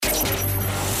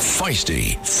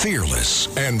Feisty, fearless,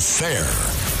 and fair.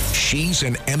 She's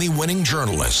an Emmy-winning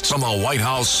journalist from the White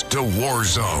House to war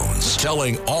zones,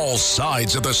 telling all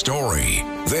sides of the story.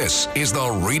 This is the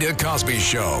Rita Cosby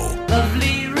Show.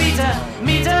 Lovely Rita,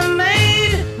 meet a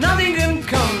maid. Nothing can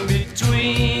come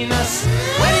between us.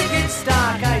 When it gets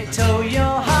dark, I tow your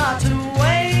heart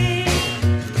away.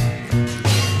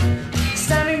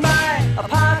 Standing by a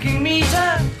parking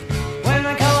meter when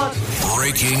I caught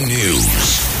Breaking news.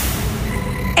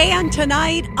 And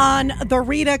tonight on the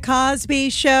Rita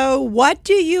Cosby Show, what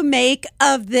do you make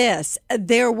of this?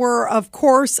 There were, of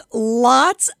course,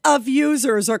 lots of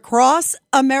users across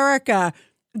America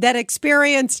that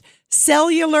experienced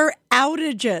cellular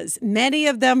outages, many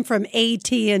of them from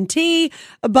AT&T,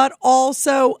 but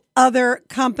also other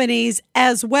companies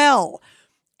as well.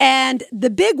 And the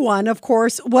big one, of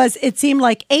course, was it seemed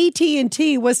like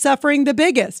AT&T was suffering the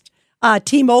biggest.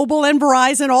 T-Mobile and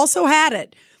Verizon also had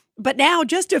it. But now,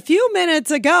 just a few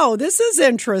minutes ago, this is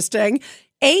interesting.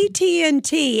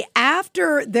 AT&T,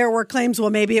 after there were claims, well,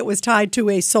 maybe it was tied to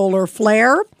a solar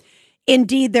flare.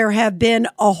 Indeed, there have been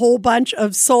a whole bunch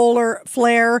of solar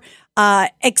flare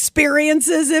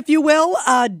experiences, if you will.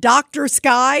 Dr.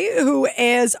 Sky, who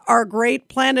is our great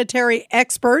planetary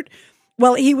expert,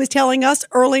 well, he was telling us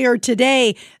earlier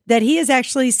today that he has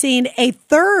actually seen a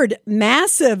third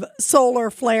massive solar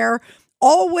flare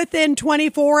all within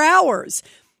 24 hours.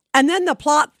 And then the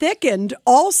plot thickened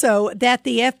also that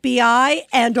the FBI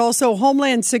and also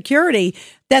Homeland Security,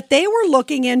 that they were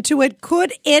looking into it.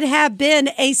 Could it have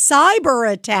been a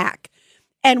cyber attack?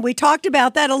 And we talked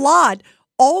about that a lot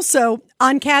also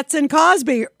on Katz and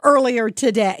Cosby earlier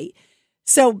today.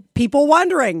 So people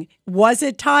wondering, was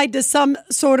it tied to some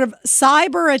sort of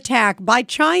cyber attack by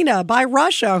China, by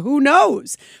Russia? Who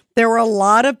knows? There were a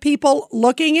lot of people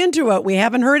looking into it. We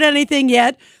haven't heard anything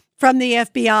yet from the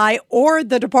FBI or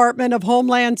the Department of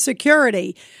Homeland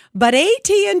Security. But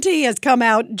AT&T has come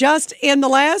out just in the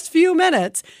last few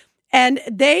minutes, and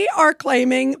they are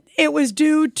claiming it was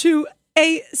due to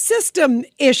a system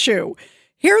issue.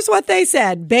 Here's what they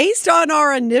said. Based on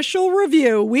our initial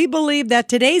review, we believe that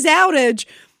today's outage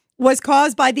was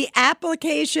caused by the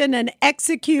application and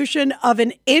execution of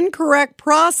an incorrect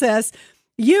process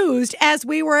used as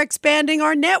we were expanding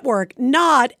our network,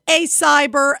 not a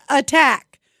cyber attack.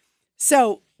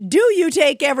 So, do you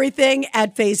take everything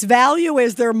at face value?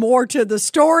 Is there more to the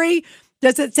story?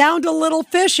 Does it sound a little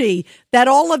fishy that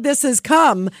all of this has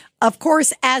come, of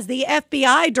course, as the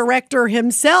FBI director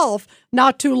himself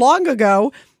not too long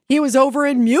ago? He was over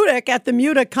in Munich at the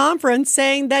Munich conference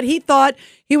saying that he thought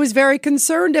he was very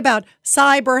concerned about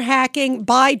cyber hacking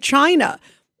by China,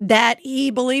 that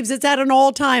he believes it's at an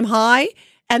all-time high,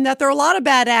 and that there are a lot of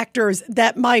bad actors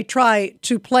that might try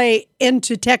to play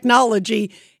into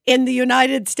technology in the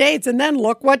United States. And then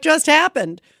look what just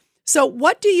happened. So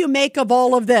what do you make of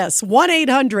all of this?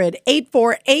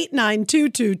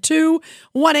 1-800-848-9222,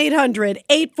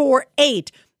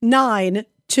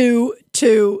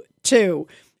 1-800-848-9222.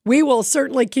 We will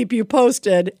certainly keep you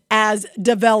posted as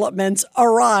developments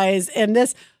arise in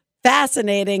this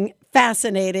fascinating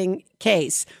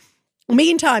case.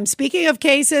 Meantime, speaking of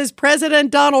cases,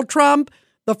 President Donald Trump,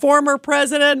 the former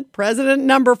president, President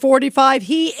number 45,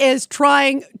 he is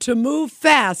trying to move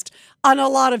fast on a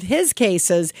lot of his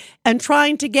cases and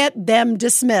trying to get them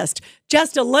dismissed.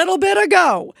 Just a little bit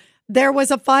ago, there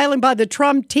was a filing by the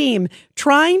Trump team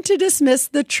trying to dismiss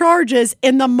the charges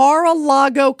in the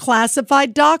Mar-a-Lago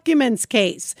classified documents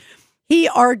case. He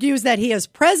argues that he has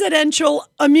presidential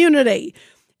immunity.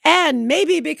 And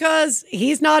maybe because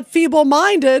he's not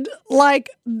feeble-minded like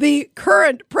the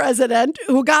current president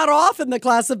who got off in the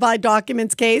classified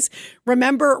documents case.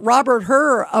 Remember, Robert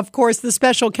Hur, of course, the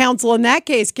special counsel in that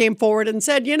case, came forward and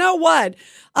said, you know what,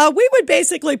 we would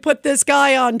basically put this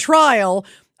guy on trial.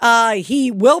 He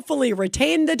willfully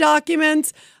retained the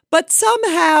documents, but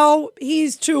somehow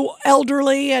he's too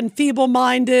elderly and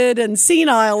feeble-minded and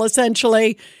senile,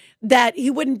 essentially, that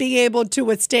he wouldn't be able to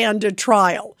withstand a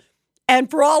trial. And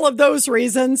for all of those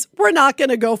reasons, we're not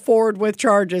going to go forward with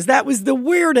charges. That was the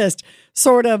weirdest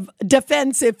sort of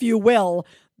defense, if you will,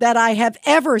 that I have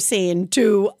ever seen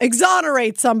to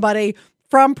exonerate somebody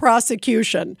from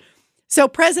prosecution. So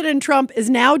President Trump is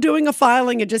now doing a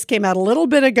filing. It just came out a little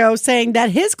bit ago saying that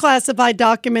his classified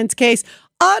documents case,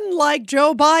 unlike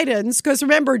Joe Biden's, because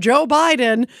remember, Joe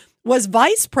Biden was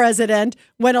vice president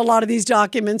when a lot of these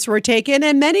documents were taken,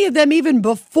 and many of them even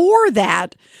before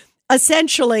that,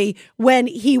 essentially when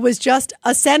he was just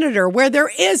a senator, where there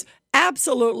is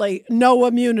absolutely no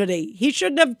immunity. He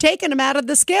shouldn't have taken him out of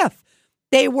the skiff.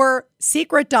 They were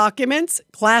secret documents,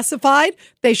 classified.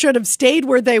 They should have stayed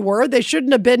where they were. They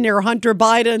shouldn't have been near Hunter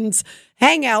Biden's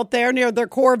hangout there near their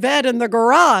Corvette in the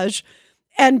garage.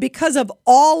 And because of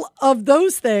all of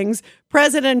those things,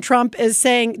 President Trump is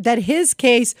saying that his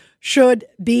case should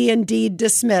be indeed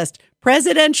dismissed.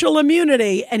 Presidential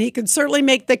immunity, and he can certainly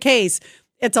make the case.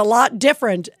 It's a lot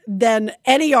different than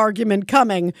any argument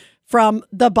coming from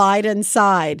the Biden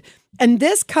side. And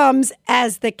this comes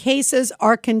as the cases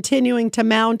are continuing to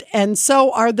mount, and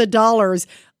so are the dollars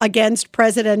against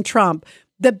President Trump.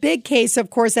 The big case, of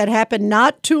course, that happened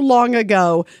not too long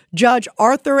ago, Judge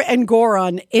Arthur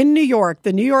Engoron in New York,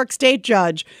 the New York State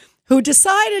judge, who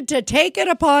decided to take it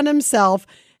upon himself.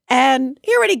 And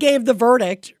he already gave the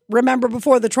verdict, remember,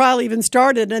 before the trial even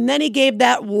started. And then he gave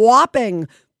that whopping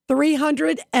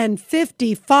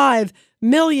 $355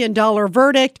 million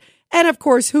verdict. And of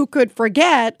course, who could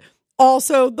forget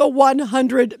also the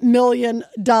 $100 million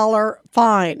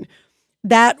fine?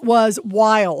 That was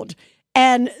wild.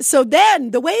 And so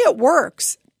then the way it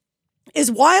works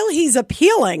is while he's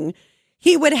appealing,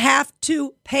 he would have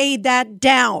to pay that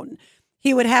down.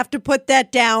 He would have to put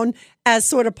that down as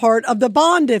sort of part of the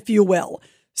bond, if you will.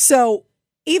 So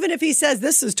even if he says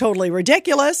this is totally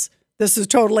ridiculous, this is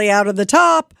totally out of the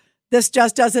top, this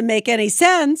just doesn't make any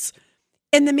sense,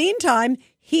 in the meantime,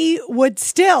 he would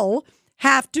still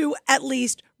have to at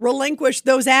least relinquish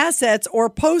those assets or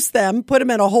post them, put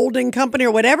them in a holding company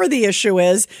or whatever the issue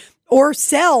is, or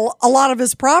sell a lot of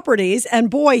his properties. And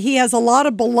boy, he has a lot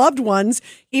of beloved ones.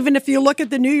 Even if you look at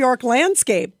the New York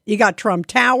landscape, you got Trump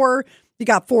Tower, you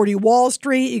got 40 Wall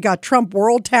Street, you got Trump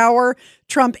World Tower,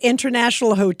 Trump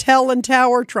International Hotel and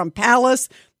Tower, Trump Palace,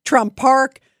 Trump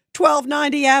Park,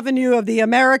 1290 Avenue of the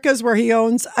Americas, where he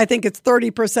owns, I think it's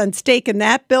 30% stake in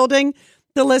that building.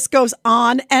 The list goes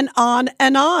on and on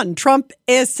and on. Trump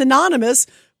is synonymous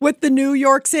with the New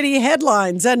York City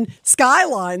headlines and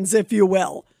skylines, if you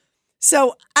will.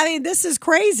 So, I mean, this is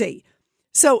crazy.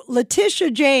 So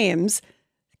Letitia James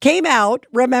came out,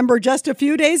 remember, just a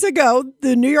few days ago,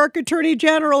 the New York Attorney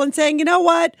General, and saying, you know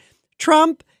what,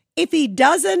 Trump, if he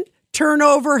doesn't turn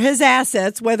over his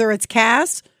assets, whether it's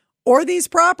cash or these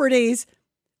properties,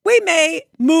 we may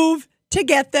move to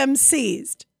get them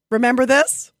seized. Remember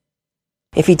this?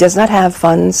 If he does not have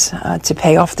funds to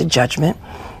pay off the judgment,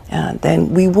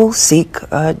 then we will seek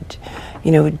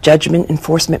judgment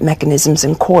enforcement mechanisms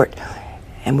in court,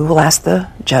 and we will ask the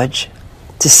judge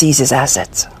to seize his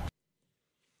assets.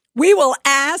 We will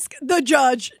ask the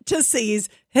judge to seize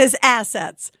his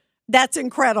assets. That's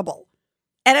incredible.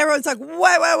 And everyone's like,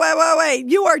 wait.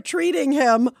 You are treating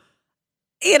him,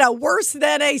 worse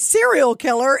than a serial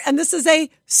killer. And this is a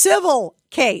civil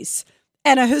case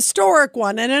and a historic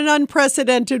one and an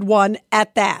unprecedented one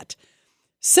at that.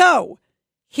 So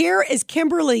here is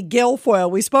Kimberly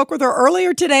Guilfoyle. We spoke with her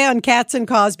earlier today on Katz and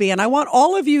Cosby, and I want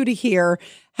all of you to hear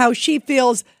how she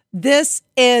feels this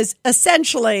is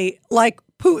essentially like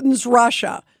Putin's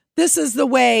Russia. This is the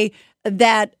way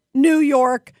that New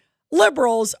York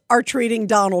liberals are treating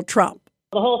Donald Trump.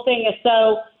 The whole thing is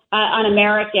so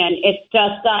un-American. It's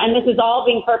just, and this is all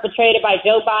being perpetrated by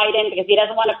Joe Biden because he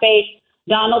doesn't want to face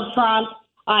Donald Trump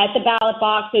at the ballot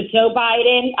box. So Joe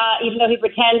Biden, even though he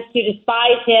pretends to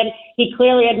despise him, he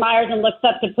clearly admires and looks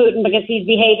up to Putin because he's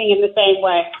behaving in the same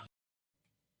way.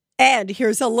 And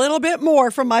here's a little bit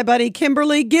more from my buddy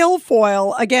Kimberly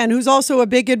Guilfoyle, again, who's also a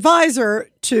big advisor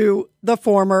to the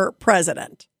former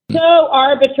president. So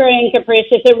arbitrary and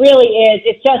capricious. It really is.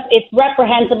 It's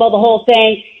reprehensible, the whole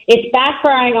thing. It's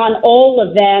backfiring on all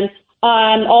of them.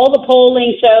 All the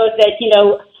polling shows that,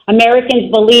 Americans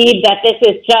believe that this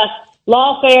is just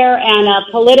lawfare and a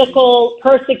political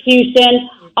persecution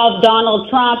of Donald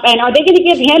Trump. And are they going to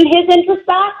give him his interest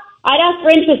back? I'd ask for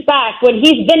interest back when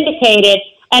he's vindicated.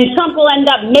 And Trump will end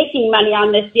up making money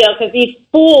on this deal because these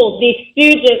fools, these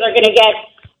stooges are going to get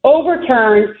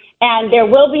overturned, and there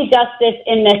will be justice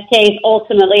in this case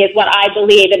ultimately is what I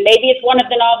believe. And maybe it's one of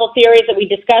the novel theories that we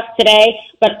discussed today,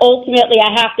 but ultimately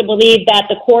I have to believe that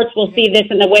the courts will see this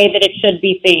in the way that it should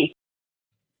be seen.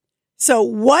 So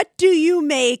what do you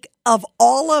make of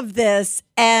all of this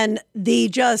and the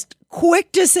just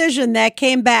quick decision that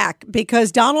came back?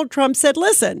 Because Donald Trump said,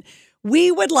 listen,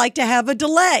 we would like to have a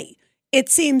delay. It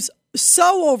seems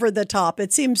so over the top.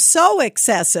 It seems so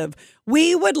excessive.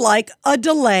 We would like a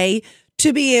delay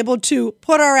to be able to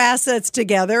put our assets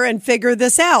together and figure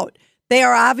this out. They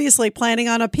are obviously planning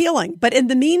on appealing. But in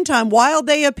the meantime, while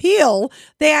they appeal,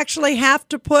 they actually have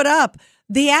to put up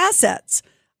the assets.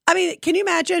 I mean, can you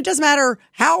imagine? It doesn't matter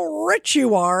how rich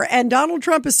you are, and Donald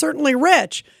Trump is certainly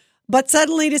rich, But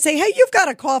suddenly to say, hey, you've got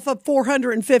to cough up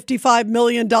 $455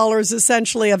 million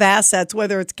essentially of assets,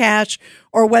 whether it's cash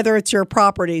or whether it's your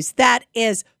properties, that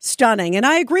is stunning. And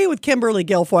I agree with Kimberly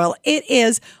Guilfoyle. It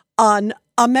is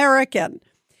un-American.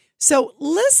 So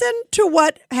listen to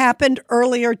what happened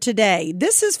earlier today.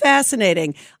 This is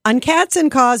fascinating. On Katz and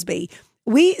Cosby,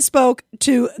 we spoke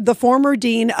to the former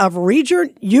dean of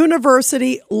Regent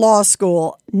University Law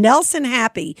School, Nelson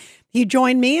Happy. He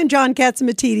joined me and John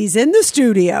Catsimatidis in the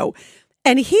studio,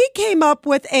 and he came up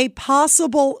with a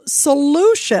possible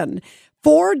solution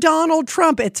for Donald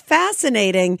Trump. It's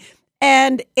fascinating,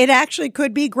 and it actually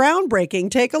could be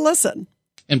groundbreaking. Take a listen.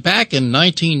 And back in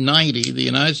 1990, the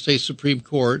United States Supreme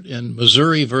Court in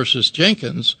Missouri versus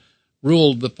Jenkins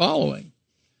ruled the following.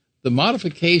 The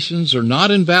modifications are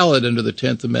not invalid under the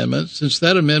 10th Amendment, since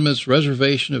that amendment's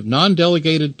reservation of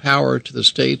non-delegated power to the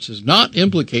states is not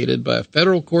implicated by a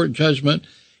federal court judgment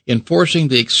enforcing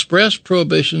the express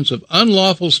prohibitions of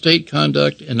unlawful state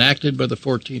conduct enacted by the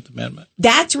 14th Amendment.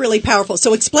 That's really powerful.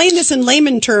 So explain this in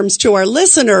layman terms to our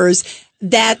listeners,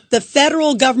 that the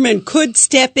federal government could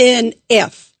step in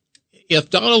if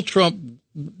Donald Trump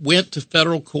went to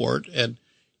federal court and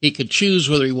he could choose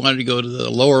whether he wanted to go to the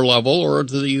lower level or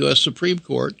to the U.S. Supreme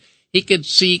Court, he could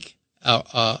seek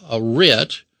a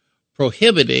writ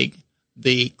prohibiting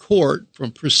the court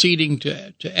from proceeding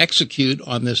to execute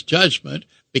on this judgment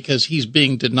because he's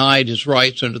being denied his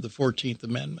rights under the 14th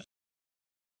Amendment.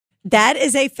 That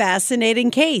is a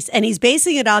fascinating case, and he's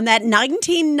basing it on that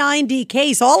 1990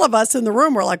 case. All of us in the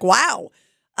room were like, wow.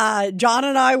 John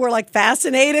and I were like,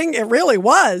 fascinating. It really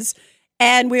was.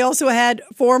 And we also had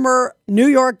former New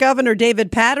York Governor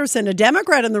David Patterson, a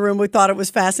Democrat, in the room. We thought it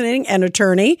was fascinating, an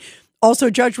attorney.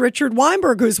 Also, Judge Richard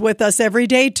Weinberg, who's with us every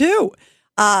day, too.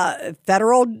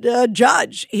 Federal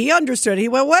judge. He understood. He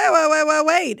went,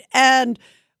 wait. And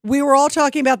we were all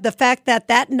talking about the fact that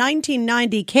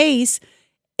 1990 case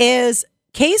is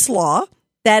case law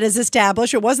that is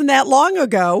established. It wasn't that long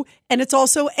ago. And it's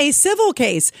also a civil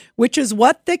case, which is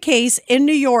what the case in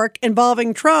New York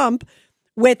involving Trump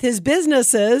with his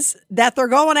businesses that they're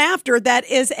going after, that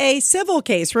is a civil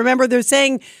case. Remember, they're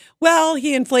saying, well,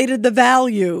 he inflated the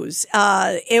values.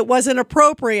 It wasn't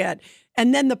appropriate.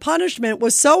 And then the punishment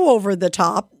was so over the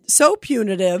top, so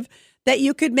punitive, that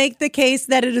you could make the case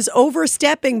that it is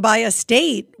overstepping by a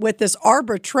state with this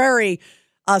arbitrary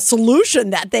solution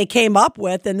that they came up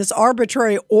with, and this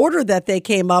arbitrary order that they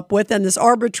came up with, and this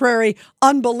arbitrary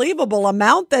unbelievable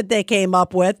amount that they came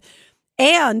up with,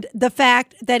 and the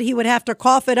fact that he would have to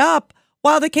cough it up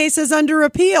while the case is under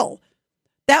appeal.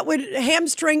 That would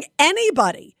hamstring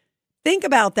anybody. Think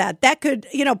about that. That could,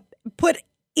 put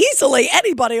easily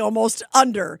anybody almost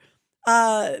under,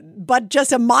 but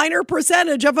just a minor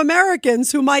percentage of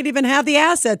Americans who might even have the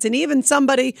assets. And even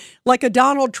somebody like a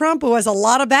Donald Trump who has a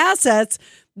lot of assets,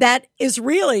 that is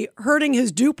really hurting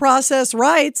his due process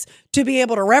rights to be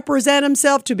able to represent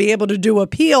himself, to be able to do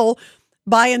appeal,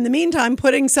 by, in the meantime,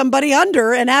 putting somebody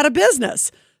under and out of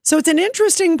business. So it's an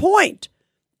interesting point,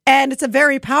 and it's a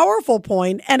very powerful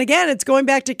point. And again, it's going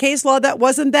back to case law that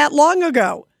wasn't that long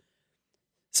ago.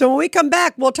 So when we come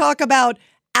back, we'll talk about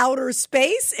outer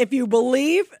space. If you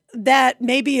believe that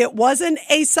maybe it wasn't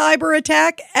a cyber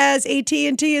attack, as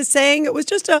AT&T is saying, it was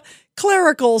just a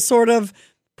clerical sort of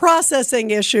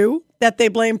processing issue that they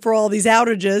blame for all these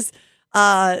outages.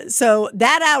 So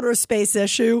that outer space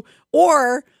issue,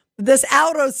 or this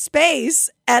out of space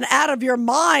and out of your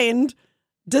mind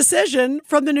decision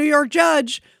from the New York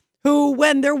judge who,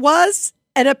 when there was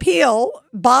an appeal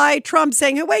by Trump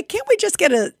saying, hey, wait, can't we just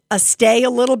get a stay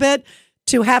a little bit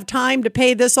to have time to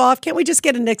pay this off? Can't we just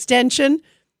get an extension?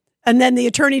 And then the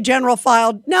attorney general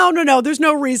filed, no, there's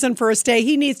no reason for a stay.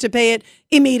 He needs to pay it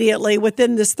immediately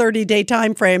within this 30-day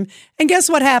time frame. And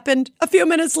guess what happened? A few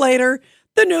minutes later,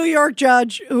 the New York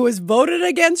judge, who has voted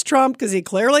against Trump because he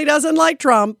clearly doesn't like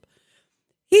Trump,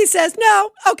 he says, no,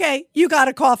 okay, you got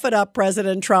to cough it up,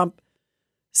 President Trump.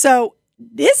 So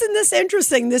isn't this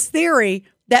interesting, this theory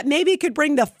that maybe could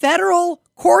bring the federal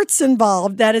courts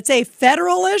involved, that it's a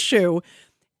federal issue?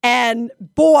 And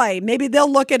boy, maybe they'll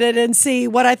look at it and see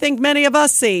what I think many of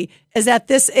us see, is that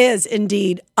this is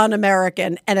indeed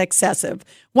un-American and excessive.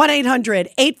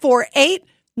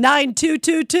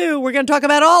 1-800-848-9222. We're going to talk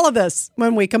about all of this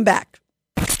when we come back.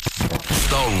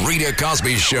 The Rita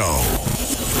Cosby Show.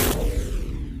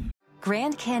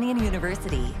 Grand Canyon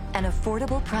University, an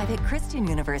affordable private Christian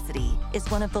university, is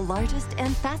one of the largest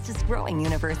and fastest growing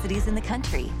universities in the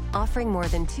country, offering more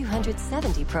than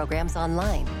 270 programs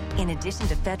online. In addition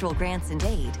to federal grants and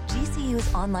aid,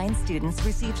 GCU's online students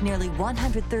received nearly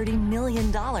 $130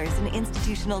 million in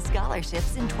institutional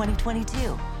scholarships in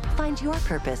 2022. find your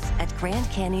purpose at Grand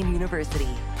Canyon University.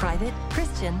 Private,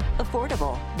 Christian,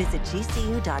 affordable. Visit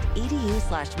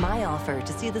gcu.edu/myoffer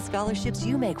to see the scholarships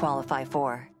you may qualify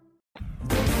for.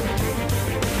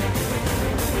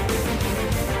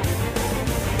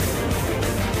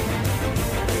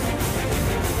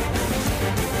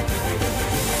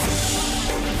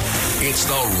 It's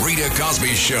the Rita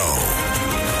Cosby Show.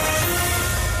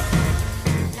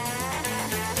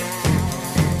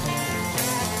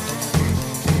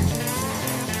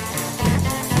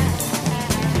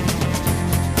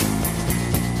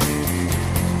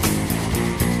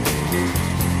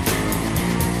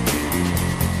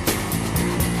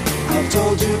 I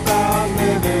told you about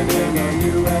living in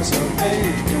the U.S. of A.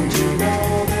 Don't you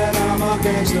know that I'm a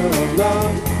gangster of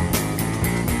love?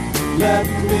 Let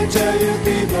me tell you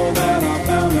people that I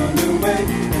found a new way.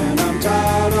 And I'm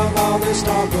tired of all this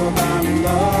talk about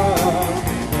love.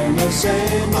 And the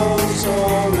same old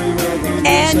story with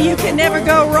And you can never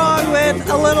go wrong with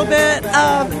a little bit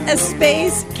of a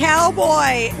Space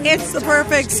Cowboy. It's the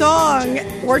perfect song.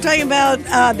 We're talking about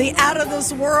the out of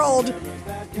this world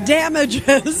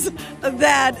damages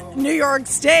that New York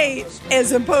State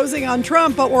is imposing on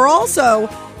Trump, but we're also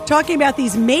talking about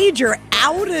these major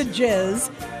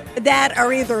outages that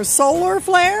are either solar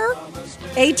flare.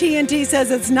 AT&T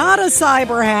says it's not a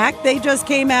cyber hack. They just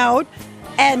came out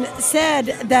and said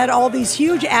that all these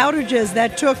huge outages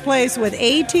that took place with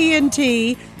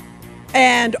AT&T,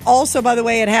 and also, by the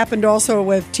way, it happened also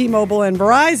with T-Mobile and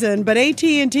Verizon, but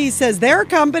AT&T says their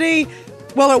company,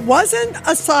 well, it wasn't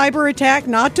a cyber attack.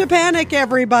 Not to panic,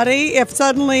 everybody, if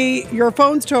suddenly your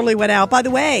phones totally went out. By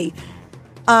the way,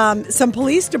 some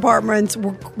police departments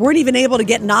weren't even able to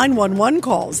get 911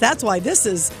 calls. That's why this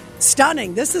is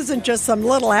stunning. This isn't just some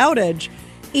little outage.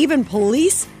 Even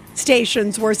police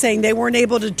stations were saying they weren't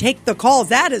able to take the calls.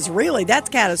 That's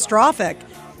catastrophic.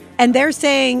 And they're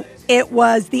saying it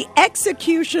was the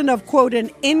execution of, quote, an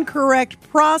incorrect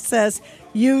process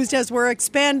used as we're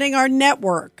expanding our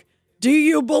network. Do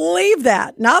you believe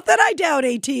that? Not that I doubt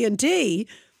AT&T,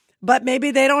 but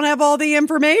maybe they don't have all the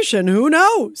information. Who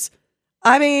knows?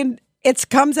 I mean, it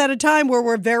comes at a time where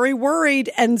we're very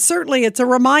worried, and certainly it's a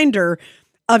reminder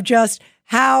of just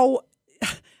how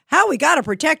we got to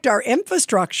protect our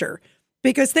infrastructure.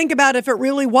 Because think about if it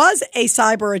really was a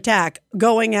cyber attack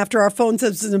going after our phone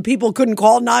systems and people couldn't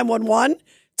call 911.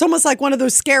 It's almost like one of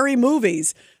those scary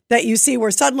movies that you see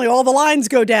where suddenly all the lines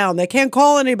go down. They can't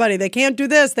call anybody. They can't do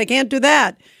this. They can't do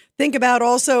that. Think about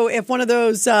also if one of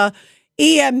those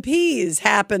EMPs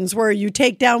happens where you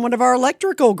take down one of our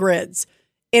electrical grids.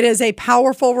 It is a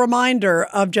powerful reminder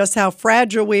of just how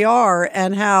fragile we are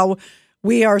and how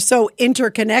we are so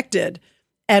interconnected,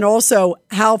 and also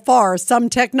how far some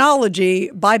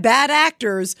technology by bad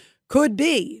actors could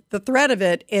be. The threat of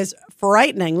it is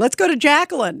frightening. Let's go to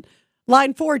Jacqueline.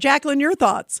 Line 4. Jacqueline, your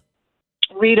thoughts.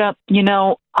 Rita,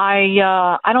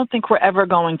 I don't think we're ever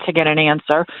going to get an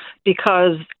answer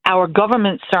because our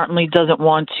government certainly doesn't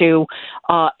want to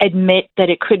admit that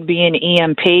it could be an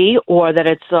EMP or that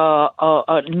it's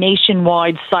a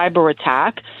nationwide cyber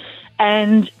attack.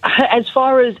 And as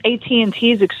far as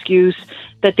AT&T's excuse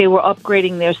that they were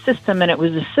upgrading their system and it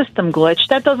was a system glitch,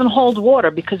 that doesn't hold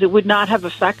water because it would not have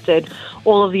affected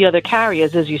all of the other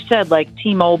carriers, as you said, like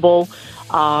T-Mobile.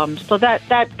 So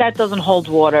that doesn't hold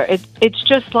water. It's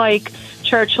just like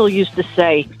Churchill used to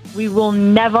say, we will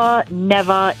never,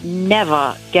 never,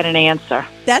 never get an answer.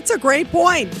 That's a great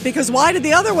point, because why did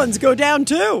the other ones go down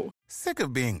too? Sick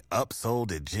of being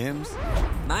upsold at gyms?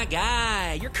 My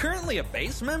guy, you're currently a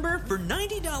base member. For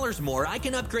 $90 more, I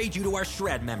can upgrade you to our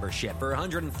Shred membership. For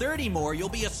 $130 more, you'll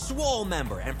be a Swole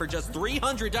member. And for just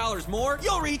 $300 more,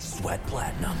 you'll reach Sweat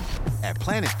Platinum. At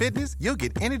Planet Fitness, you'll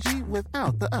get energy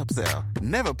without the upsell.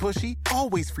 Never pushy,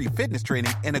 always free fitness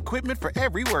training and equipment for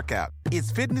every workout.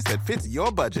 It's fitness that fits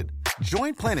your budget.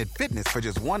 Join Planet Fitness for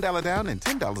just $1 down and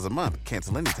 $10 a month.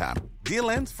 Cancel anytime. Deal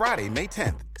ends Friday, May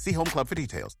 10th. See Home Club for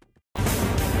details.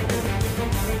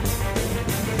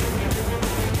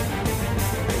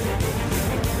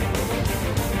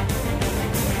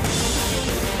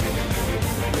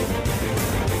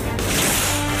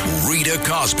 Rita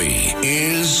Cosby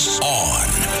is on.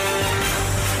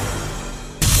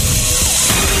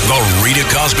 The Rita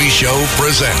Cosby Show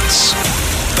presents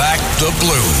Back the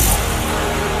Blue.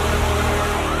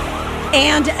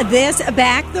 And this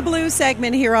Back the Blue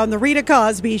segment here on the Rita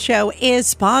Cosby Show is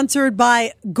sponsored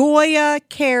by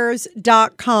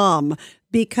GoyaCares.com,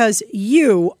 because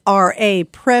you are a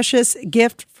precious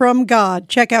gift from God.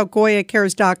 Check out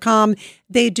GoyaCares.com.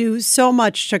 They do so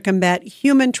much to combat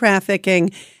human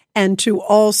trafficking and to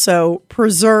also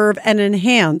preserve and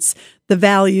enhance the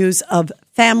values of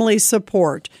family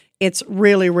support. It's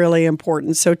really, really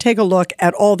important. So take a look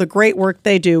at all the great work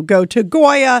they do. Go to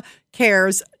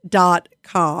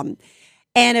GoyaCares.com.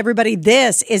 And everybody,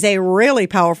 this is a really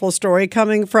powerful story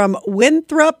coming from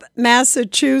Winthrop,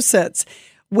 Massachusetts,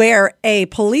 where a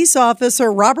police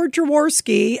officer, Robert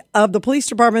Jaworski of the police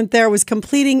department there, was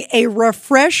completing a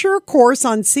refresher course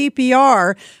on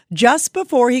CPR just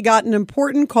before he got an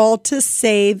important call to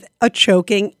save a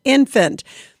choking infant.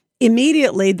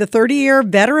 Immediately, the 30-year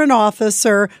veteran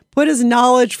officer put his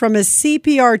knowledge from his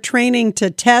CPR training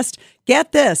to test,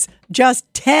 get this, just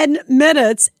 10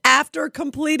 minutes after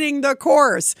completing the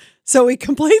course. So he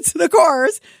completes the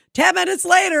course. 10 minutes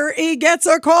later, he gets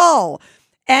a call.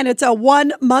 And it's a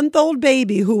 1-month-old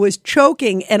baby who was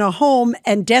choking in a home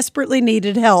and desperately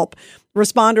needed help.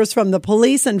 Responders from the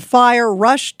police and fire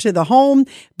rushed to the home,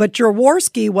 but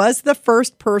Jaworski was the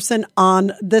first person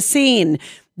on the scene.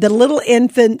 The little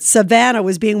infant, Savannah,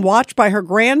 was being watched by her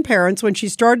grandparents when she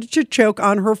started to choke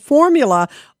on her formula,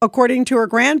 according to her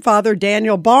grandfather,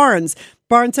 Daniel Barnes.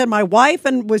 Barnes said, my wife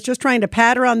and was just trying to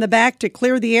pat her on the back to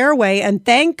clear the airway. And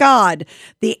thank God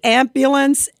the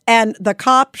ambulance and the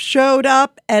cop showed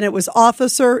up, and it was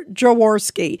Officer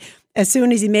Jaworski. As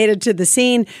soon as he made it to the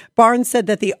scene, Barnes said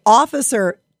that the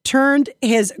officer turned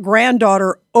his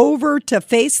granddaughter over to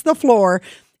face the floor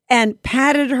and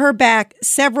patted her back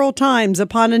several times.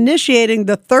 Upon initiating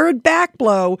the third back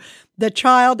blow, the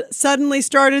child suddenly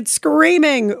started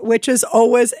screaming, which is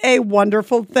always a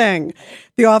wonderful thing.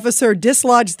 The officer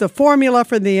dislodged the formula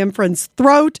from the infant's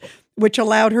throat, which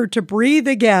allowed her to breathe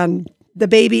again. The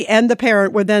baby and the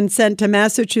parent were then sent to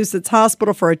Massachusetts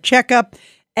Hospital for a checkup,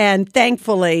 and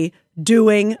thankfully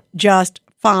doing just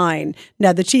fine.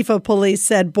 Now, the chief of police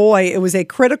said, boy, it was a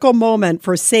critical moment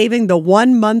for saving the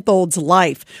 1-month-old's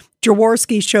life.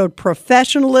 Jaworski showed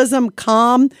professionalism,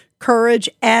 calm, courage,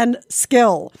 and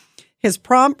skill. His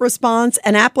prompt response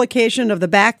and application of the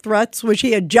back thrusts, which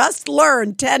he had just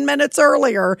learned 10 minutes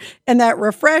earlier in that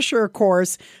refresher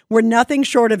course, were nothing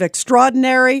short of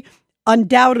extraordinary,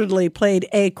 undoubtedly played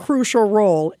a crucial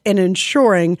role in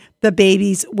ensuring the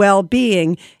baby's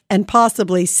well-being and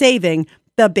possibly saving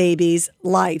the baby's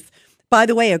life. By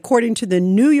the way, according to the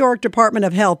New York Department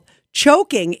of Health,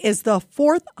 choking is the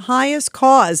 4th highest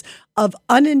cause of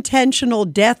unintentional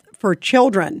death for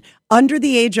children under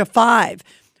the age of 5.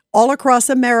 All across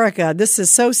America, this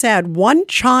is so sad. 1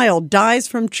 child dies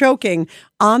from choking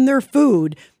on their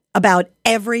food about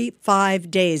every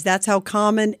 5 days. That's how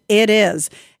common it is.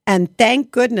 And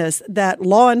thank goodness that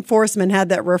law enforcement had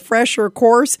that refresher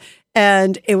course,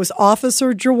 and it was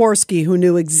Officer Jaworski who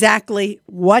knew exactly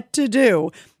what to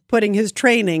do, putting his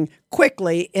training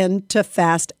quickly into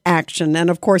fast action. And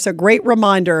of course, a great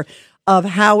reminder of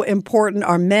how important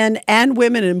our men and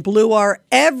women in blue are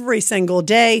every single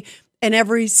day in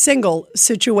every single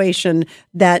situation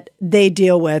that they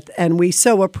deal with. And we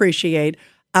so appreciate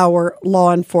our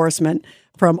law enforcement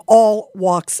from all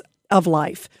walks of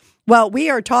life. Well, we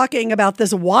are talking about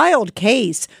this wild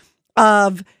case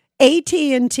of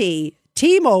AT&T,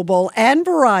 T-Mobile, and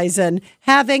Verizon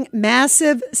having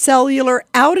massive cellular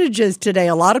outages today.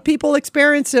 A lot of people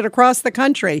experienced it across the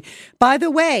country. By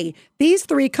the way, these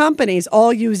 3 companies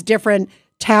all use different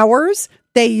towers.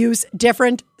 They use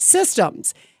different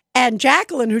systems. And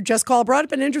Jacqueline, who just called, brought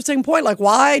up an interesting point, like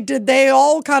why did they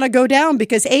all kind of go down?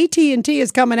 Because AT&T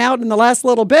is coming out in the last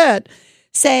little bit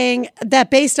saying that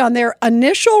based on their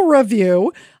initial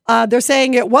review, they're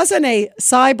saying it wasn't a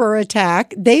cyber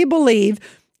attack. They believe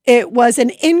it was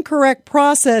an incorrect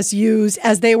process used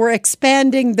as they were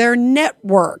expanding their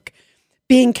network.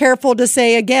 Being careful to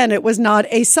say, again, it was not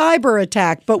a cyber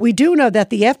attack. But we do know that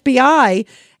the FBI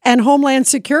and Homeland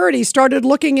Security started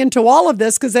looking into all of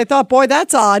this because they thought, boy,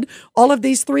 that's odd. All of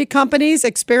these 3 companies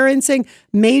experiencing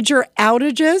major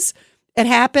outages. It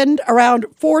happened around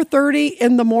 4:30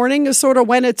 in the morning is sort of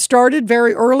when it started,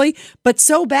 very early, but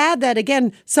so bad that,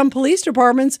 again, some police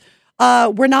departments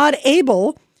were not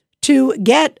able to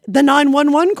get the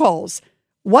 911 calls.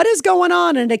 What is going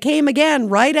on? And it came again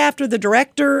right after the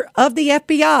director of the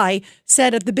FBI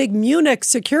said at the big Munich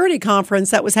security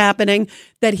conference that was happening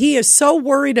that he is so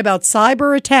worried about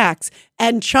cyber attacks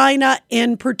and China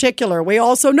in particular. We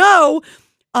also know,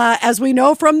 as we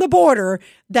know from the border,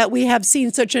 that we have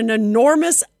seen such an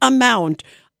enormous amount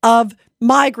of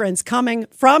migrants coming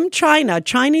from China,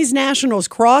 Chinese nationals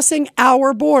crossing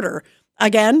our border.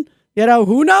 Again,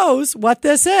 who knows what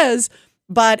this is,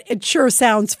 but it sure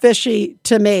sounds fishy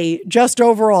to me, just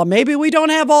overall. Maybe we don't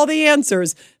have all the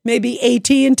answers. Maybe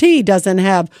AT&T doesn't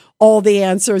have all the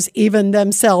answers even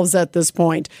themselves at this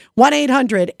point.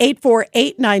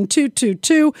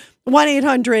 1-800-848-9222,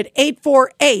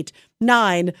 1-800-848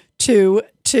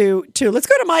 9222. Let's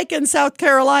go to Mike in South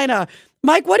Carolina.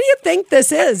 Mike, what do you think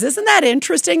this is? Isn't that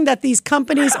interesting that these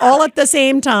companies all at the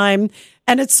same time,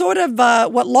 and it's sort of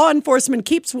what law enforcement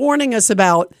keeps warning us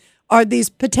about, are these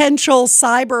potential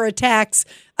cyber attacks.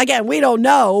 Again, we don't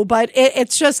know, but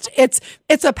it's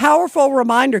a powerful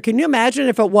reminder. Can you imagine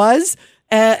if it was,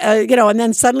 and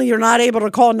then suddenly you're not able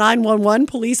to call 911,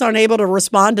 police aren't able to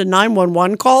respond to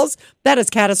 911 calls? That is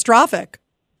catastrophic.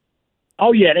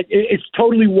 Oh, yeah, it's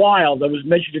totally wild. I was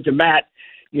mentioning to Matt,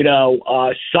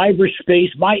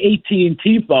 cyberspace, my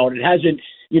AT&T phone, it hasn't,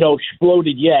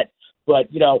 exploded yet, but,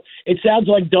 it sounds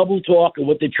like double talk of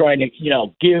what they're trying to,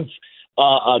 give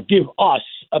us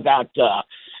about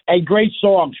a great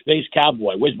song, Space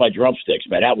Cowboy. Where's my drumsticks,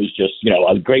 man? That was just,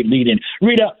 a great lead-in.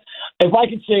 Rita, if I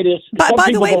could say this. By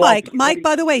the way, Mike,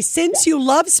 by the way, since you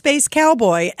love Space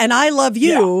Cowboy, and I love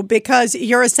you because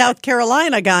you're a South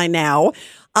Carolina guy now,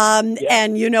 and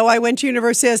I went to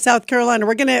University of South Carolina.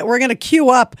 We're gonna queue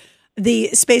up the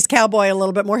Space Cowboy a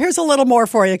little bit more. Here's a little more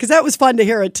for you because that was fun to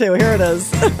hear it too. Here it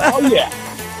is. Oh yeah.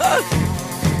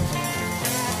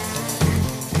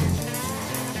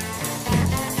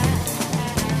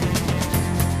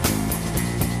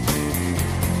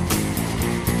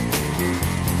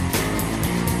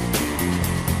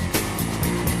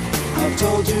 I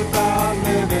told you about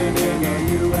living in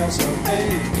the U.S. of A.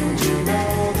 Don't you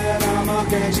know that I'm a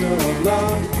gangster of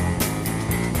love?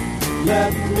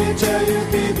 Let me tell you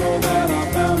people that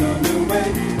I found a new way,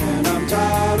 and I'm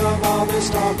tired of all this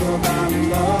talk about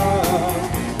love.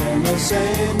 And the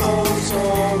same old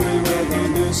story with a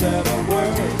new set of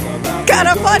words about kind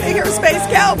of fun to hear Space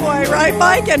Cowboy, right,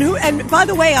 Mike? And by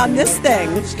the way, on this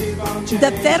thing,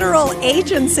 the federal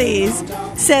agencies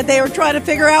said they were trying to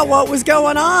figure out what was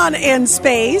going on in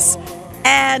space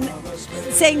and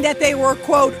saying that they were,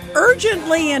 quote,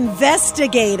 urgently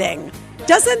investigating.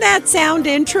 Doesn't that sound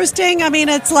interesting? I mean,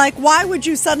 it's like, why would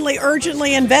you suddenly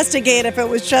urgently investigate if it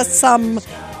was just some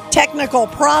technical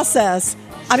process?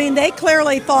 I mean, they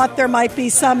clearly thought there might be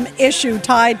some issue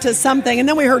tied to something. And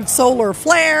then we heard solar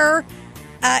flare.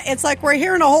 It's like we're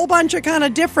hearing a whole bunch of kind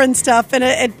of different stuff.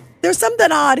 And there's something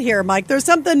odd here, Mike. There's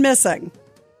something missing.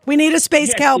 We need a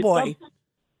Space Cowboy.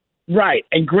 Right.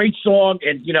 And great song.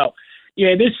 And,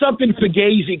 there's something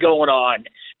fugazi going on.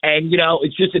 And,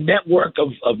 it's just a network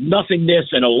of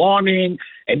nothingness and alarming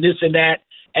and this and that.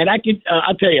 And I'll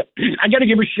tell you, I got to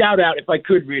give a shout out, if I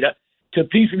could, Rita, to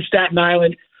Pete from Staten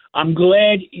Island. I'm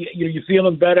glad you're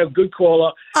feeling better. Good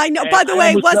caller. I know. By the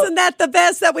way, wasn't that the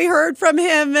best that we heard from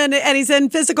him? And he's in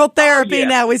physical therapy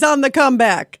now. He's on the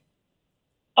comeback.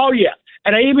 Oh, yeah.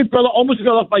 And I even almost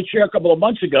fell off my chair a couple of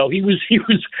months ago. He was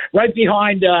right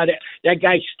behind that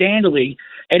guy Stanley.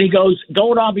 And he goes,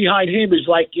 going on behind him is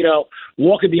like,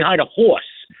 walking behind a horse.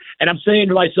 And I'm saying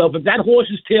to myself, if that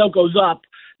horse's tail goes up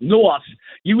north,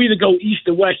 you either go east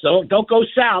or west. So don't go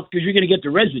south because you're going to get the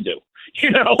residue.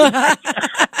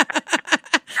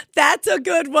 That's a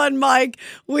good one, Mike.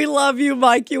 We love you,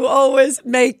 Mike. You always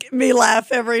make me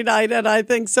laugh every night, and I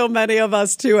think so many of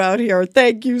us too out here.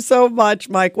 Thank you so much,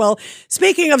 Mike. Well,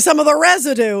 speaking of some of the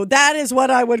residue, that is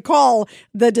what I would call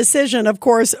the decision, of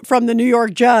course, from the New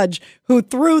York judge who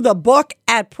threw the book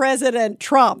at President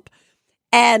Trump.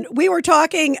 And we were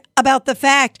talking about the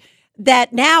fact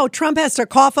that now Trump has to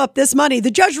cough up this money.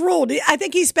 The judge ruled, I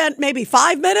think he spent maybe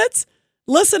 5 minutes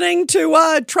listening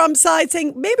to Trump's side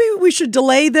saying, maybe we should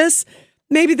delay this.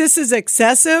 Maybe this is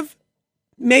excessive.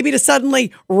 Maybe to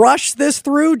suddenly rush this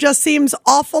through just seems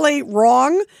awfully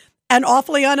wrong and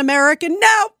awfully un-American.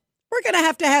 No, we're going to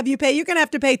have you pay. You're going to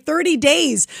have to pay 30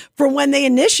 days from when they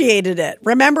initiated it.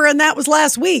 Remember, and that was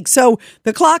last week. So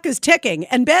the clock is ticking.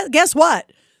 And guess what?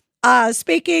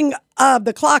 Speaking of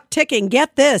the clock ticking,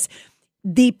 get this.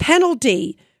 The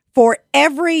penalty for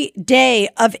every day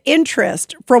of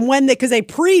interest from because they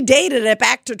predated it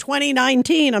back to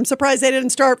 2019. I'm surprised they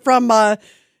didn't start from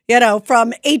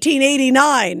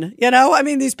 1889. I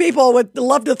mean, these people would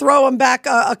love to throw them back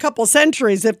a couple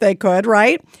centuries if they could,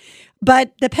 right?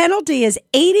 But the penalty is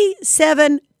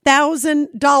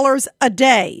 $87,000 a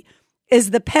day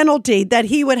is the penalty that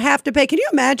he would have to pay. Can you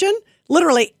imagine?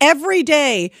 Literally every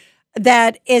day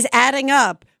that is adding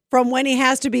up from when he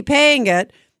has to be paying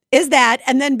it is that.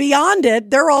 And then beyond it,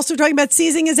 they're also talking about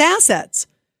seizing his assets.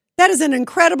 That is an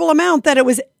incredible amount that it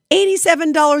was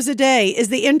 $87 a day is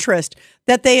the interest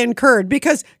that they incurred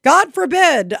because God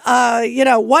forbid,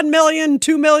 1 million,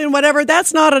 2 million, whatever,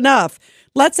 that's not enough.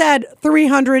 Let's add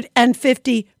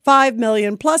 355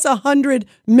 million plus 100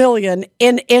 million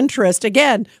in interest.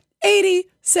 Again,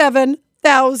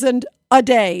 87,000 a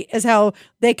day is how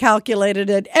they calculated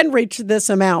it and reached this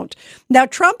amount. Now,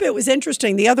 Trump, it was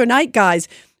interesting the other night, guys,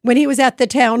 when he was at the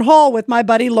town hall with my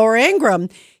buddy Laura Ingraham.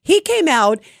 He came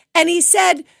out and he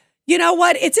said, you know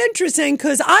what? It's interesting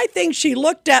because I think she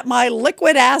looked at my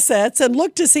liquid assets and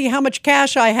looked to see how much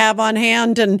cash I have on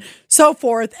hand and so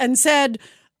forth and said,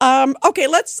 okay,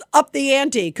 let's up the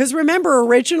ante. Because remember,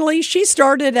 originally she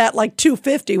started at like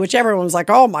 $250, which everyone was like,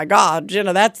 oh my God,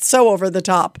 that's so over the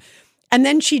top. And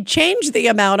then she changed the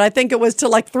amount. I think it was to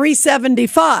like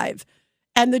 $375.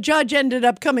 And the judge ended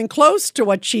up coming close to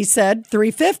what she said,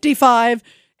 $355.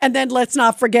 And then let's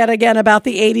not forget again about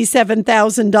the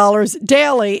 $87,000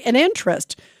 daily in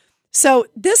interest. So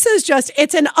this is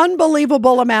it's an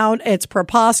unbelievable amount. It's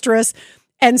preposterous.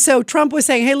 And so Trump was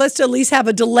saying, hey, let's at least have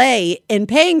a delay in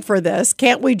paying for this.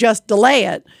 Can't we just delay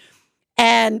it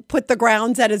and put the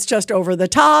grounds that it's just over the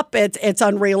top? It's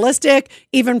unrealistic,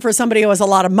 even for somebody who has a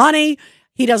lot of money.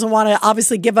 He doesn't want to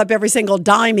obviously give up every single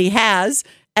dime he has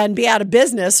and be out of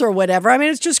business or whatever. I mean,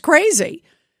 it's just crazy.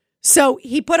 So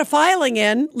he put a filing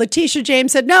in. Letitia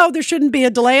James said, no, there shouldn't be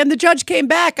a delay. And the judge came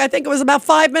back, I think it was about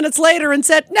 5 minutes later, and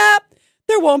said, nah,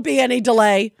 there won't be any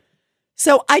delay.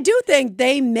 So I do think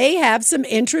they may have some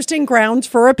interesting grounds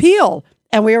for appeal.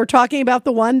 And we were talking about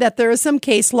the one that there is some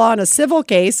case law in a civil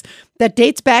case that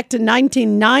dates back to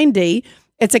 1990.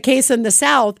 It's a case in the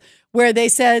South where they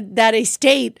said that a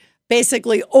state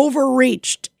basically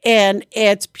overreached in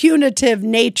its punitive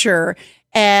nature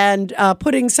and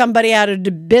putting somebody out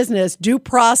of business, due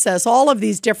process, all of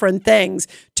these different things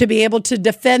to be able to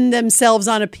defend themselves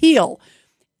on appeal.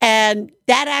 And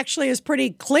that actually is pretty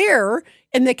clear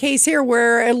in the case here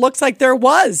where it looks like there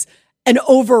was an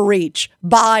overreach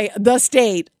by the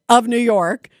state of New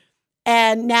York.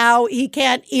 And now he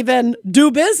can't even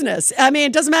do business. I mean,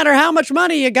 it doesn't matter how much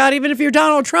money you got, even if you're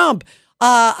Donald Trump.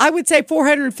 I would say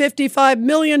 $455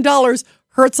 million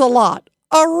hurts a lot,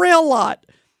 a real lot.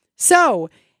 So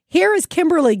here is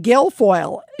Kimberly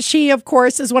Guilfoyle. She, of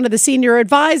course, is one of the senior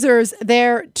advisors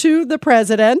there to the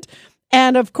president.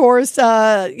 And of course,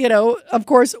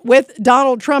 with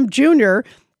Donald Trump Jr.,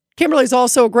 Kimberly's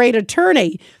also a great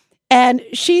attorney. And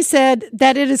she said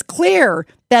that it is clear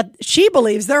that she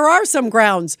believes there are some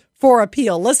grounds for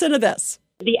appeal. Listen to this.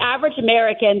 The average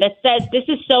American that says this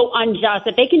is so unjust,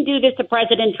 if they can do this to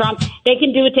President Trump, they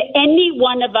can do it to any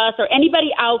one of us or anybody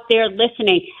out there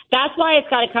listening. That's why it's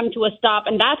got to come to a stop.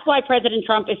 And that's why President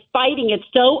Trump is fighting it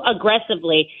so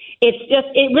aggressively. It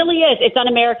really is. It's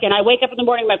un-American. I wake up in the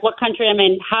morning like, what country I'm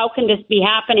in? How can this be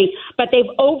happening? But they've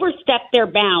overstepped their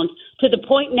bounds to the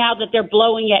point now that they're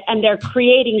blowing it and they're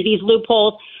creating these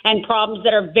loopholes and problems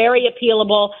that are very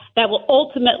appealable that will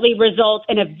ultimately result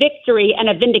in a victory and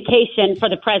a vindication for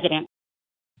the president.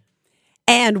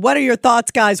 And what are your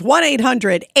thoughts, guys?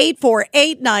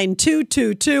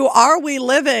 1-800-848-9222. Are we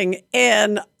living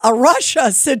in a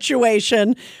Russia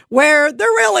situation where there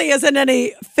really isn't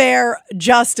any fair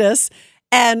justice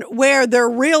and where there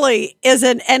really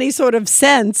isn't any sort of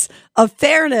sense of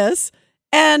fairness?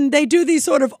 And they do these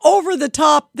sort of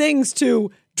over-the-top things to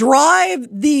drive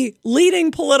the leading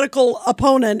political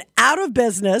opponent out of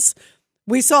business.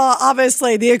 We saw,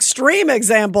 obviously, the extreme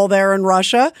example there in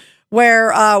Russia,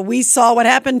 where we saw what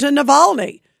happened to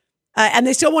Navalny. And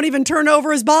they still won't even turn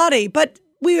over his body. But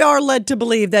we are led to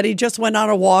believe that he just went on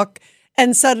a walk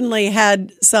and suddenly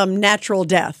had some natural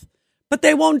death. But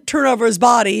they won't turn over his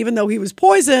body, even though he was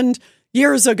poisoned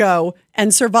years ago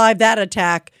and survived that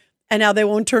attack. And now they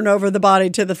won't turn over the body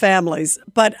to the families.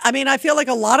 But, I mean, I feel like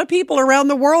a lot of people around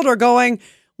the world are going,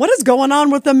 what is going on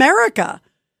with America?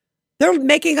 They're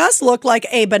making us look like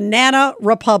a banana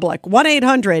republic.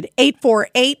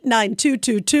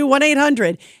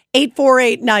 1-800-848-9222.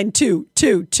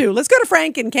 1-800-848-9222. Let's go to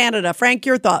Frank in Canada. Frank,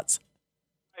 your thoughts.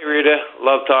 Hi, Rita.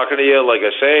 Love talking to you, like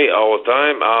I say, all the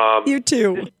time. You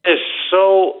too. It's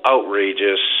so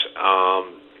outrageous.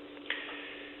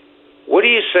 What do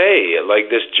you say? Like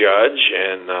this judge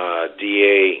and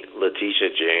DA Letitia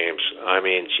James, I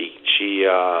mean, she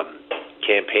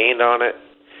campaigned on it.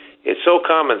 It's so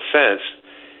common sense.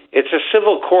 It's a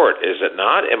civil court, is it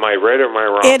not? Am I right or am I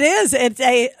wrong? It is. It's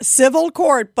a civil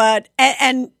court. But,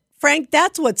 and Frank,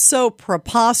 that's what's so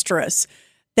preposterous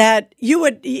that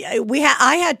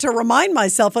I had to remind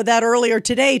myself of that earlier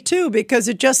today, too, because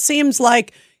it just seems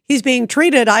like he's being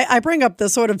treated. I bring up the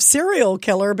sort of serial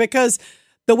killer because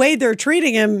the way they're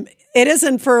treating him, it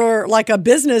isn't for like a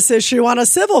business issue on a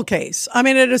civil case. I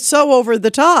mean, it is so over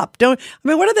the top. What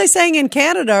are they saying in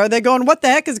Canada? Are they going, what the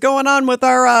heck is going on with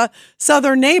our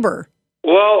southern neighbor?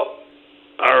 Well,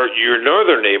 your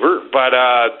northern neighbor, but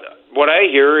what I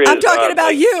hear is... I'm talking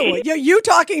about you. You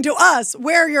talking to us.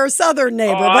 We're your southern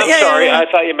neighbor. I'm sorry. I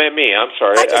thought you meant me. I'm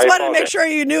sorry. I just wanted to make sure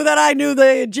you knew that I knew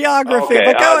the geography. Okay.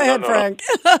 But go ahead, Frank.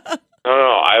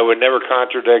 No, I would never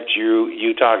contradict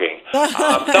you talking.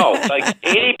 No, like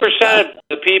 80% of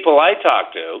the people I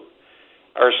talk to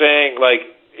are saying, like,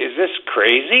 is this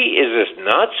crazy? Is this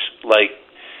nuts? Like,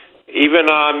 even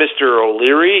Mr.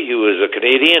 O'Leary, who is a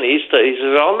Canadian, he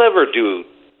says, I'll never do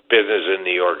business in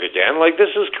New York again. Like,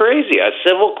 this is crazy. A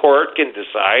civil court can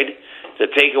decide to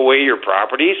take away your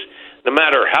properties, no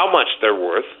matter how much they're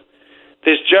worth.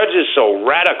 This judge is so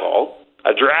radical,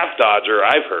 a draft dodger,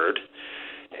 I've heard.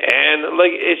 And,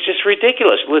 like, it's just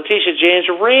ridiculous. Letitia James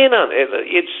ran on it.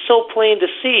 It's so plain to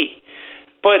see.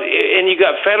 And you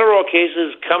got federal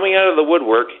cases coming out of the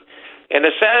woodwork. And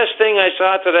the saddest thing I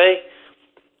saw today,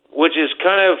 which is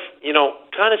kind of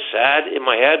sad in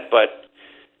my head, but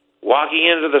walking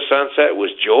into the sunset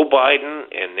was Joe Biden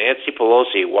and Nancy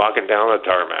Pelosi walking down the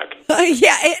tarmac.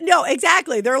 No,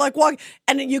 exactly. They're like walking,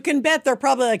 and you can bet they're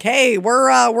probably like, "Hey,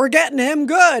 we're getting him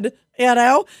good." You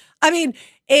know, I mean,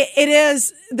 it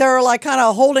is. They're like kind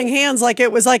of holding hands, like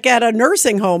it was like at a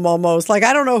nursing home almost. Like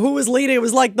I don't know who was leading. It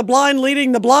was like the blind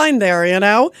leading the blind there, you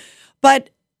know. But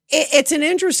it's an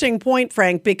interesting point,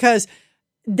 Frank, because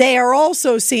they are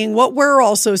also seeing what we're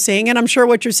also seeing, and I'm sure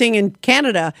what you're seeing in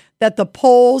Canada, that the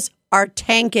polls are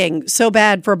tanking so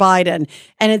bad for Biden.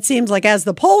 And it seems like as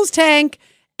the polls tank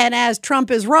and as Trump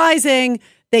is rising,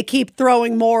 they keep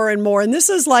throwing more and more. And this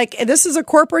is a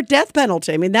corporate death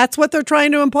penalty. I mean, that's what they're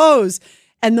trying to impose.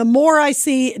 And the more I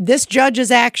see this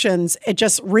judge's actions, it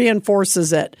just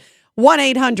reinforces it.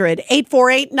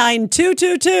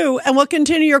 1-800-848-9222. And we'll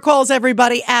continue your calls,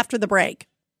 everybody, after the break.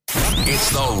 It's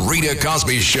the Rita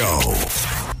Cosby Show.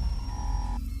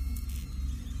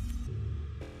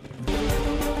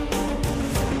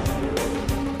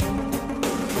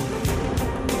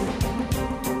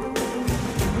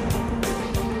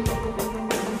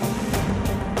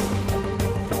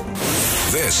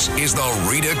 This is the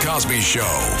Rita Cosby Show.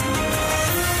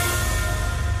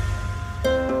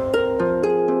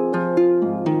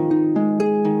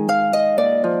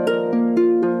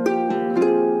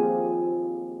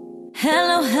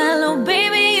 Hello,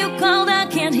 baby, you called, I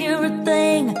can't hear a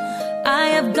thing. I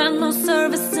have got no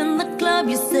service in the club,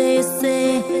 you say.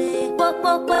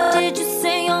 What did you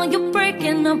say? Oh, you're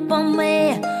breaking up on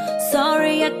me.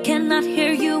 Sorry, I cannot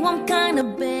hear you, I'm kinda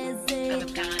busy.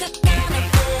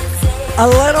 A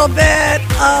little bit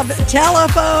of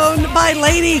Telephone by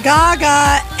Lady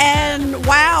Gaga. And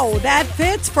wow, that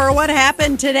fits for what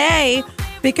happened today,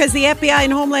 because the FBI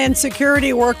and Homeland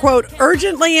Security were, quote,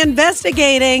 urgently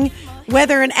investigating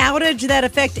whether an outage that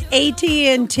affected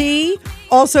AT&T,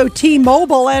 also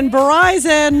T-Mobile and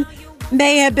Verizon,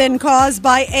 may have been caused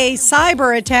by a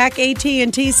cyber attack.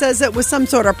 AT&T says it was some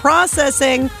sort of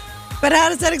processing, but how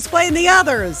does that explain the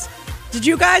others? Did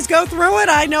you guys go through it?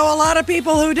 I know a lot of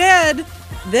people who did.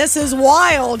 This is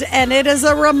wild, and it is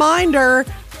a reminder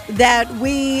that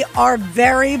we are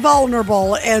very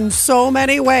vulnerable in so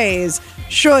many ways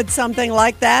should something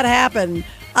like that happen.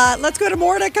 Let's go to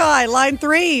Mordecai, line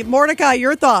 3. Mordecai,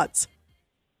 your thoughts?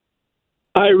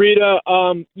 Hi, Rita.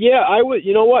 I was.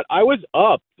 You know what? I was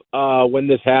up when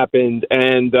this happened,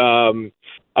 and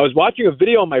I was watching a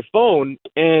video on my phone,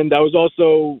 and I was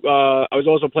also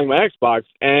playing my Xbox,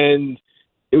 and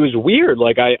it was weird.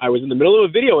 Like I was in the middle of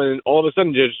a video, and all of a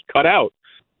sudden it just cut out.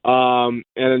 And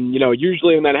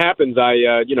usually when that happens,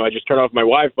 I just turn off my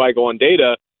Wi-Fi, go on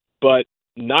data, but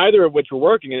neither of which were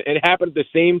working. And it happened at the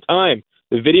same time.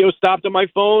 The video stopped on my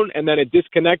phone, and then it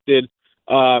disconnected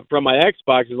from my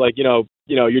Xbox. It's like,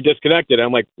 you're disconnected.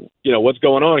 I'm like, what's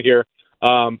going on here?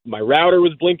 My router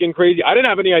was blinking crazy. I didn't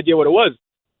have any idea what it was.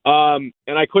 And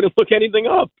I couldn't look anything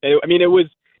up. I mean, it was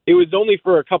only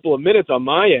for a couple of minutes on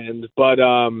my end, but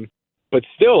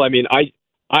still, I mean, I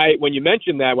when you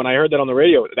mentioned that, when I heard that on the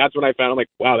radio, that's when I found, I'm like,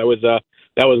 wow, that was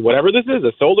whatever this is,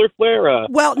 a solar flare.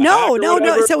 No.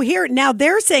 So here now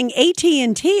they're saying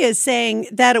AT&T is saying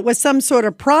that it was some sort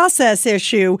of process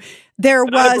issue. There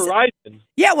was Verizon.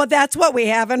 Yeah, well, that's what we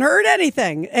haven't heard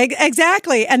anything.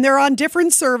 Exactly. And they're on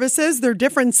different services. They're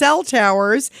different cell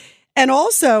towers. And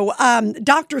also,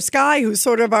 Dr. Sky, who's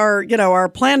sort of our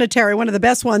planetary, one of the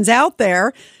best ones out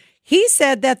there, he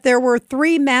said that there were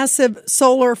 3 massive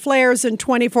solar flares in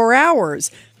 24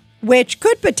 hours, which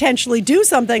could potentially do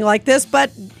something like this.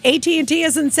 But AT&T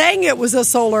isn't saying it was a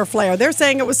solar flare. They're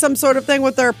saying it was some sort of thing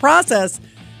with their process.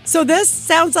 So this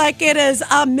sounds like it is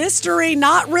a mystery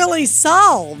not really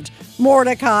solved,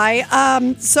 Mordecai.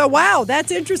 So, wow,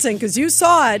 that's interesting because you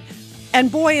saw it. And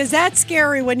boy, is that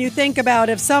scary when you think about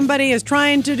if somebody is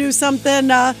trying to do something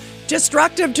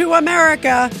destructive to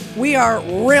America, we are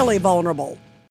really vulnerable.